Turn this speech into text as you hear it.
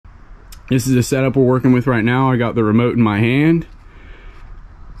This is the setup we're working with right now. I got the remote in my hand.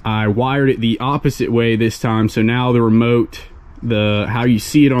 I wired it the opposite way this time, so now the remote, how you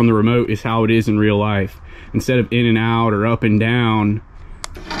see it on the remote is how it is in real life. Instead of in and out or up and down,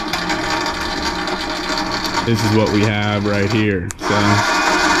 this is what we have right here.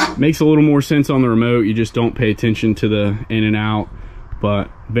 So makes a little more sense on the remote. You just don't pay attention to the in and out.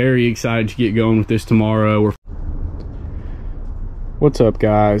 But very excited to get going with this tomorrow. What's up,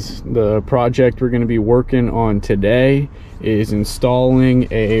 guys? The project we're going to be working on today is installing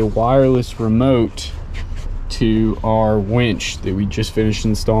a wireless remote to our winch that we just finished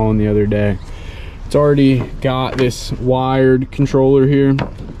installing the other day. It's already got this wired controller here,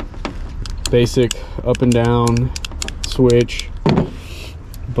 basic up and down switch,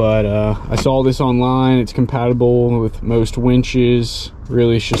 but I saw this online. It's compatible with most winches.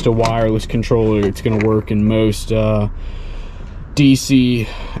 Really, it's just a wireless controller. It's going to work in most DC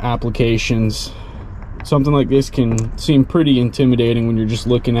applications. Something like this can seem pretty intimidating when you're just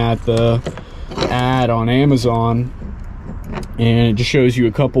looking at the ad on Amazon and it just shows you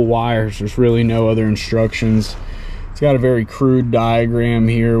a couple wires. There's really no other instructions. It's got a very crude diagram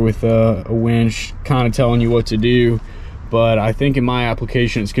here with a winch kind of telling you what to do, but I think in my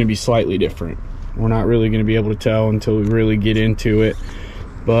application it's going to be slightly different. We're not really going to be able to tell until we really get into it.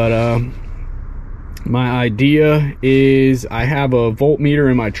 But my idea is, I have a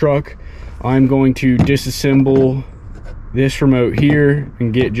voltmeter in my truck. I'm going to disassemble this remote here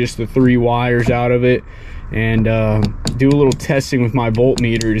and get just the 3 wires out of it and do a little testing with my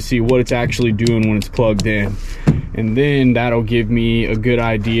voltmeter to see what it's actually doing when it's plugged in. And then that'll give me a good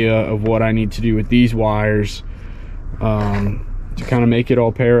idea of what I need to do with these wires to kind of make it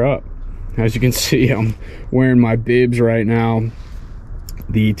all pair up. As you can see, I'm wearing my bibs right now.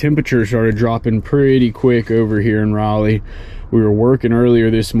 The temperature started dropping pretty quick over here in Raleigh. We were working earlier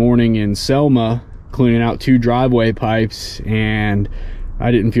this morning in Selma, cleaning out 2 driveway pipes, and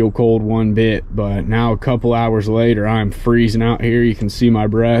I didn't feel cold one bit. But now a couple hours later, I'm freezing out here. You can see my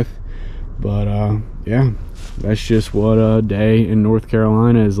breath. But yeah, that's just what a day in North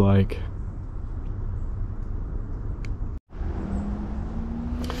Carolina is like.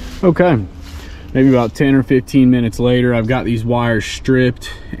 Okay, maybe about 10 or 15 minutes later, I've got these wires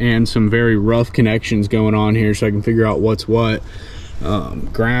stripped and some very rough connections going on here so I can figure out what's what.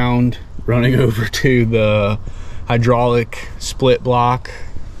 Ground running over to the hydraulic split block,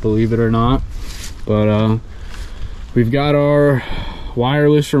 believe it or not. But we've got our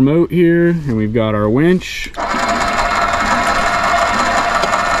wireless remote here and we've got our winch.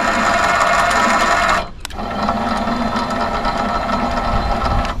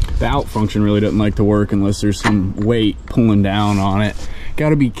 The out function really doesn't like to work unless there's some weight pulling down on it. Got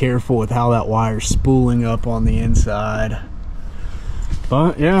to be careful with how that wire's spooling up on the inside.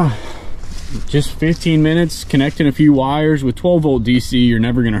 But yeah, just 15 minutes connecting a few wires with 12 volt DC. You're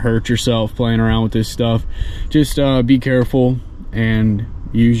never going to hurt yourself playing around with this stuff. Just be careful and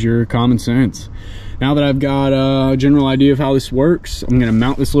use your common sense. Now that I've got a general idea of how this works, I'm going to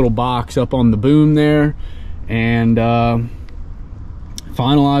mount this little box up on the boom there and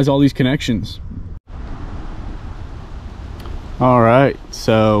finalize all these connections. All right,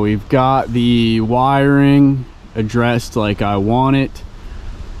 so we've got the wiring addressed like I want it.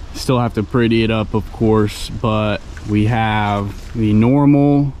 Still have to pretty it up, of course, but we have the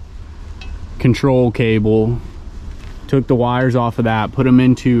normal control cable. Took the wires off of that, put them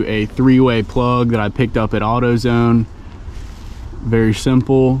into a 3-way plug that I picked up at AutoZone. Very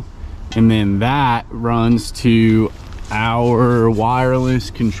simple. And then that runs to our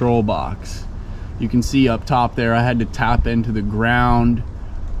wireless control box. You can see up top there, I had to tap into the ground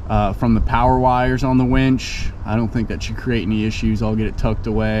from the power wires on the winch. I don't think that should create any issues. I'll get it tucked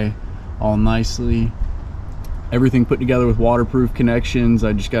away all nicely. Everything put together with waterproof connections.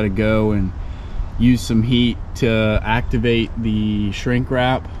 I just got to go and use some heat to activate the shrink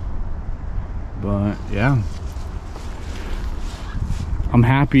wrap. But yeah, I'm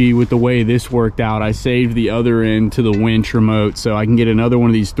happy with the way this worked out. I saved the other end to the winch remote so I can get another one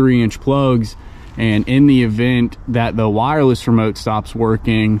of these 3-inch plugs, and in the event that the wireless remote stops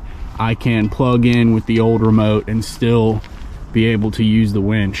working, I can plug in with the old remote and still be able to use the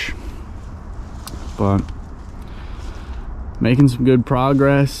winch. But making some good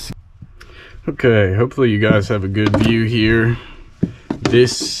progress. Okay, hopefully you guys have a good view here.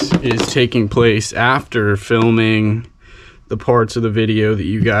 This is taking place after filming the parts of the video that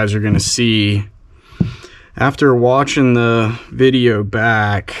you guys are going to see. After watching the video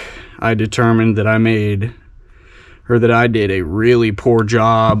back, I determined that I made or that I did a really poor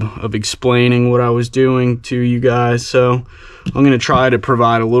job of explaining what I was doing to you guys. So I'm going to try to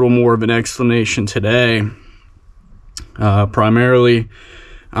provide a little more of an explanation today. Primarily,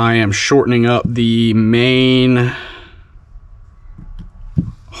 I am shortening up the main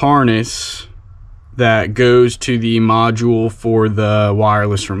harness that goes to the module for the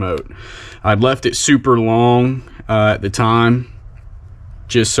wireless remote. I'd left it super long at the time,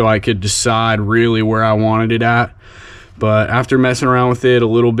 just so I could decide really where I wanted it at. But after messing around with it a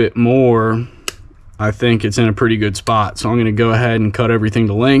little bit more, I think it's in a pretty good spot. So I'm going to go ahead and cut everything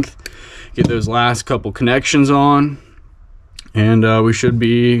to length, get those last couple connections on, and we should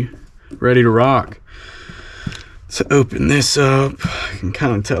be ready to rock. So open this up. I can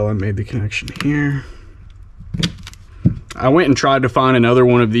kind of tell I made the connection here. I went and tried to find another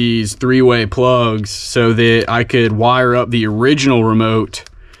one of these 3-way plugs so that I could wire up the original remote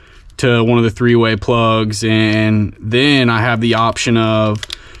to one of the 3-way plugs, and then I have the option of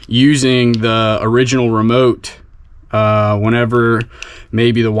using the original remote whenever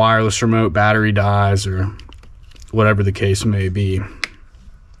maybe the wireless remote battery dies or whatever the case may be.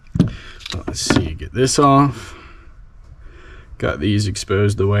 Let's see, get this off. Got these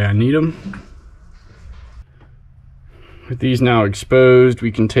exposed the way I need them. With these now exposed,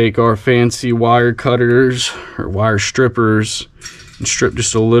 we can take our fancy wire cutters or wire strippers and strip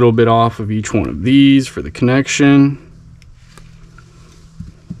just a little bit off of each one of these for the connection.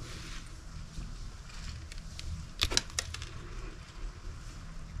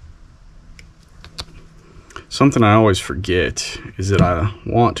 Something I always forget is that I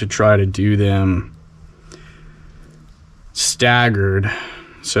want to try to do them staggered,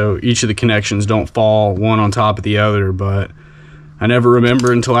 so each of the connections don't fall one on top of the other, but I never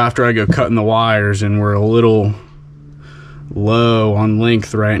remember until after I go cutting the wires, and we're a little low on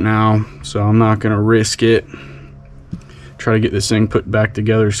length right now, so I'm not going to risk it. Try to get this thing put back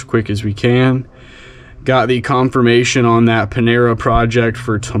together as quick as we can. Got the confirmation on that Panera project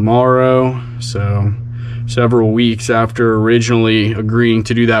for tomorrow, so several weeks after originally agreeing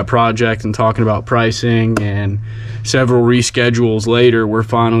to do that project and talking about pricing, and several reschedules later, we're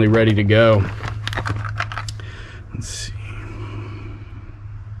finally ready to go. Let's see.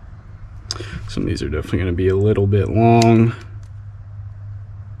 Some of these are definitely going to be a little bit long.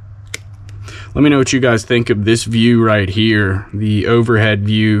 Let me know what you guys think of this view right here, the overhead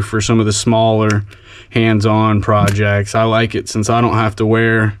view for some of the smaller hands-on projects. I like it since I don't have to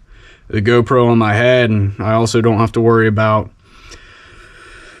wear the GoPro on my head, and I also don't have to worry about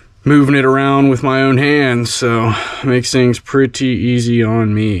moving it around with my own hands, so it makes things pretty easy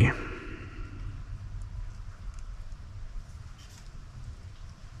on me.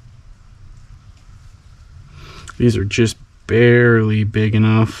 These are just barely big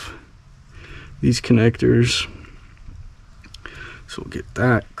enough, these connectors, so we'll get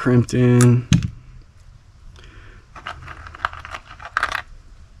that crimped in.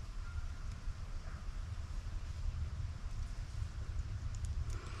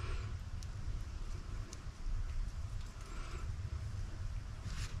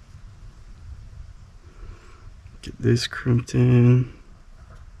 Get this crimped in.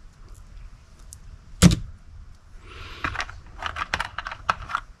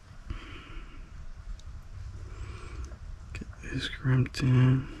 Get this crimped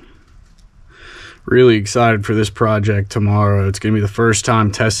in. Really excited for this project tomorrow. It's going to be the first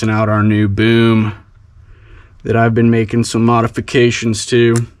time testing out our new boom that I've been making some modifications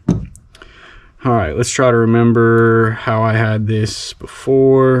to. All right, let's try to remember how I had this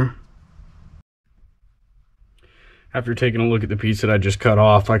before. After taking a look at the piece that I just cut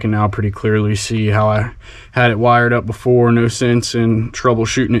off, I can now pretty clearly see how I had it wired up before. No sense in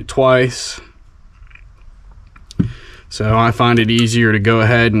troubleshooting it twice. So I find it easier to go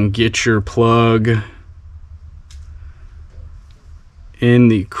ahead and get your plug in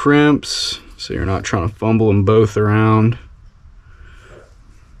the crimps, so you're not trying to fumble them both around.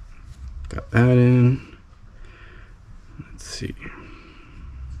 Got that in. Let's see.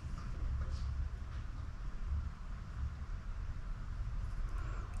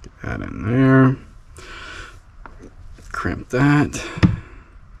 That in there, crimp that,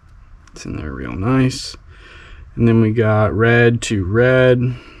 it's in there real nice. And then we got red to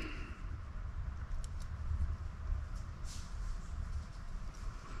red.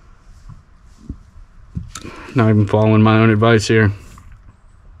 Not even following my own advice here.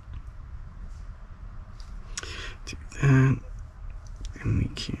 Do that, and we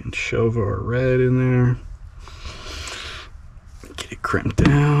can shove our red in there. Get it crimped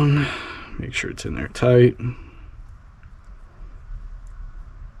down, make sure it's in there tight.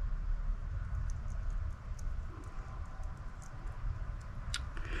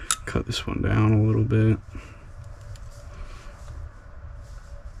 cut this one down a little bit.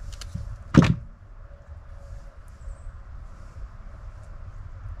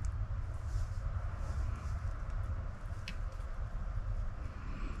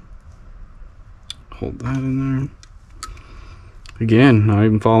 Hold that in there. Again, not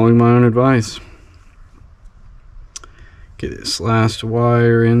even following my own advice. Get this last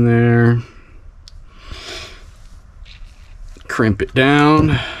wire in there. Crimp it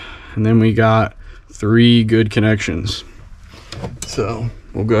down. And then we got 3 good connections. So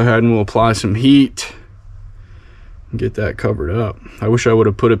we'll go ahead and we'll apply some heat and get that covered up. I wish I would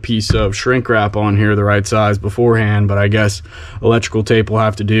have put a piece of shrink wrap on here the right size beforehand, but I guess electrical tape will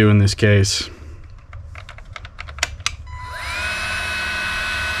have to do in this case.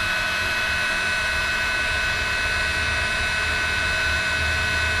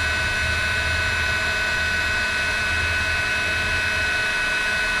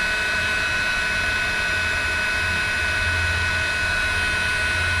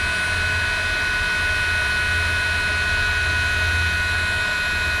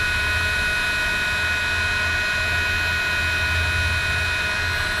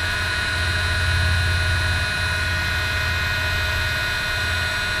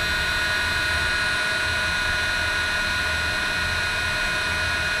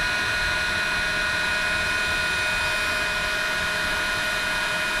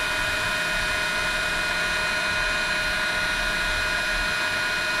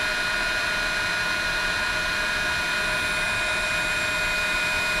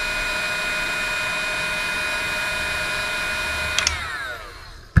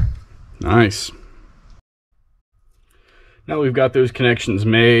 Nice. Now we've got those connections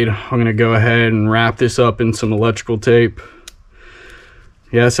made, I'm going to go ahead and wrap this up in some electrical tape.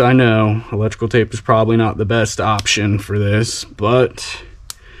 Yes, I know electrical tape is probably not the best option for this, but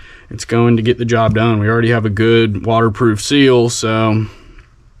it's going to get the job done. We already have a good waterproof seal, so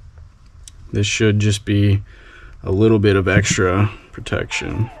this should just be a little bit of extra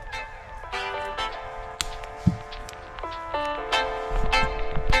protection.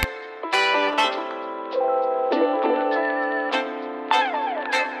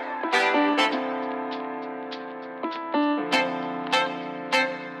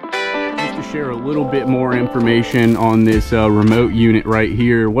 Share a little bit more information on this remote unit right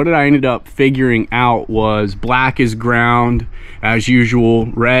here. What I ended up figuring out was black is ground as usual,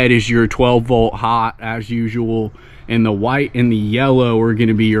 red is your 12-volt hot as usual, and the white and the yellow are going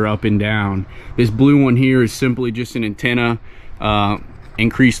to be your up and down. This blue one here is simply just an antenna,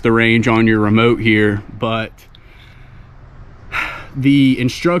 increase the range on your remote here, but the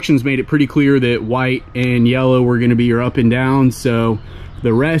instructions made it pretty clear that white and yellow were going to be your up and down, so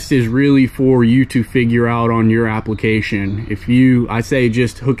the rest is really for you to figure out on your application. I say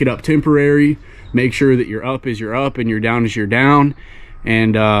just hook it up temporary, make sure that your up is your up and your down is your down,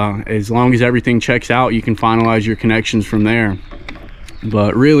 and as long as everything checks out, you can finalize your connections from there.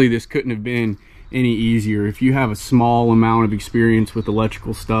 But really, this couldn't have been any easier. If you have a small amount of experience with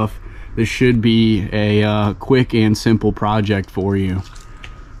electrical stuff, this should be a quick and simple project for you.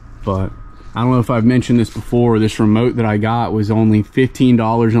 But I don't know if I've mentioned this before, this remote that I got was only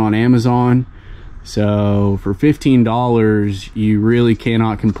 $15 on Amazon. So for $15, you really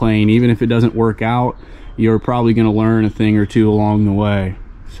cannot complain. Even if it doesn't work out, you're probably going to learn a thing or two along the way.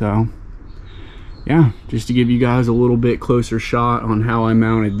 So yeah, just to give you guys a little bit closer shot on how I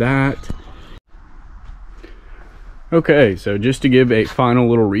mounted that. Okay, so just to give a final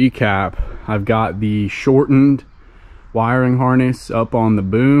little recap, I've got the shortened wiring harness up on the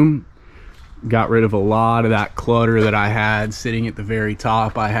boom. Got rid of a lot of that clutter that I had sitting at the very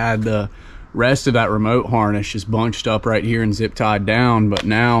top. I had the rest of that remote harness just bunched up right here and zip tied down, but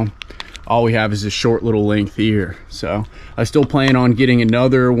now all we have is this short little length here. So I still plan on getting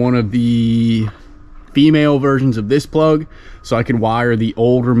another one of the female versions of this plug so I can wire the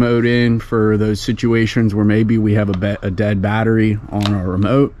old remote in for those situations where maybe we have a dead battery on our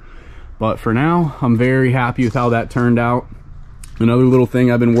remote. But for now, I'm very happy with how that turned out. Another little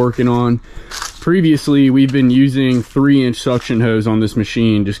thing I've been working on, previously we've been using 3-inch suction hose on this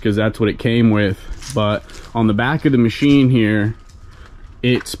machine just because that's what it came with, but on the back of the machine here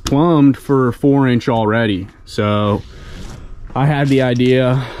it's plumbed for 4-inch already. So I had the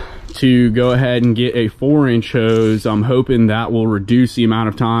idea to go ahead and get a 4-inch hose. I'm hoping that will reduce the amount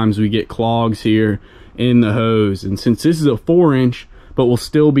of times we get clogs here in the hose, and since this is a 4-inch but we'll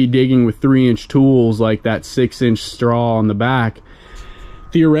still be digging with 3-inch tools like that 6-inch straw on the back,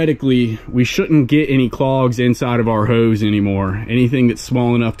 theoretically, we shouldn't get any clogs inside of our hose anymore. Anything that's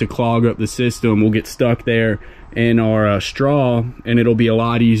small enough to clog up the system will get stuck there in our straw, and it'll be a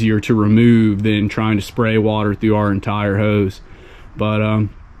lot easier to remove than trying to spray water through our entire hose. But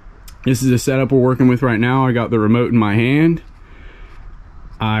this is the setup we're working with right now. I got the remote in my hand.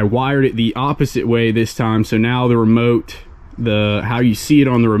 I wired it the opposite way this time, so now the remote, how you see it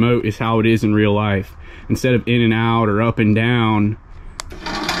on the remote is how it is in real life. Instead of in and out or up and down,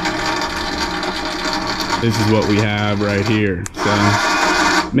 this is what we have right here.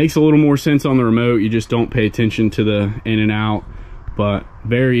 So makes a little more sense on the remote. You just don't pay attention to the in and out. But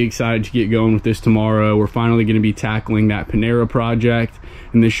very excited to get going with this tomorrow. We're finally going to be tackling that Panera project,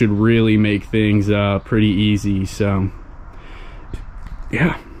 and this should really make things pretty easy. So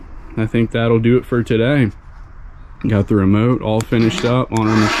yeah, I think that'll do it for today. Got the remote all finished up on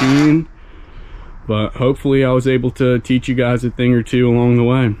our machine, but hopefully I was able to teach you guys a thing or two along the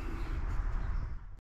way.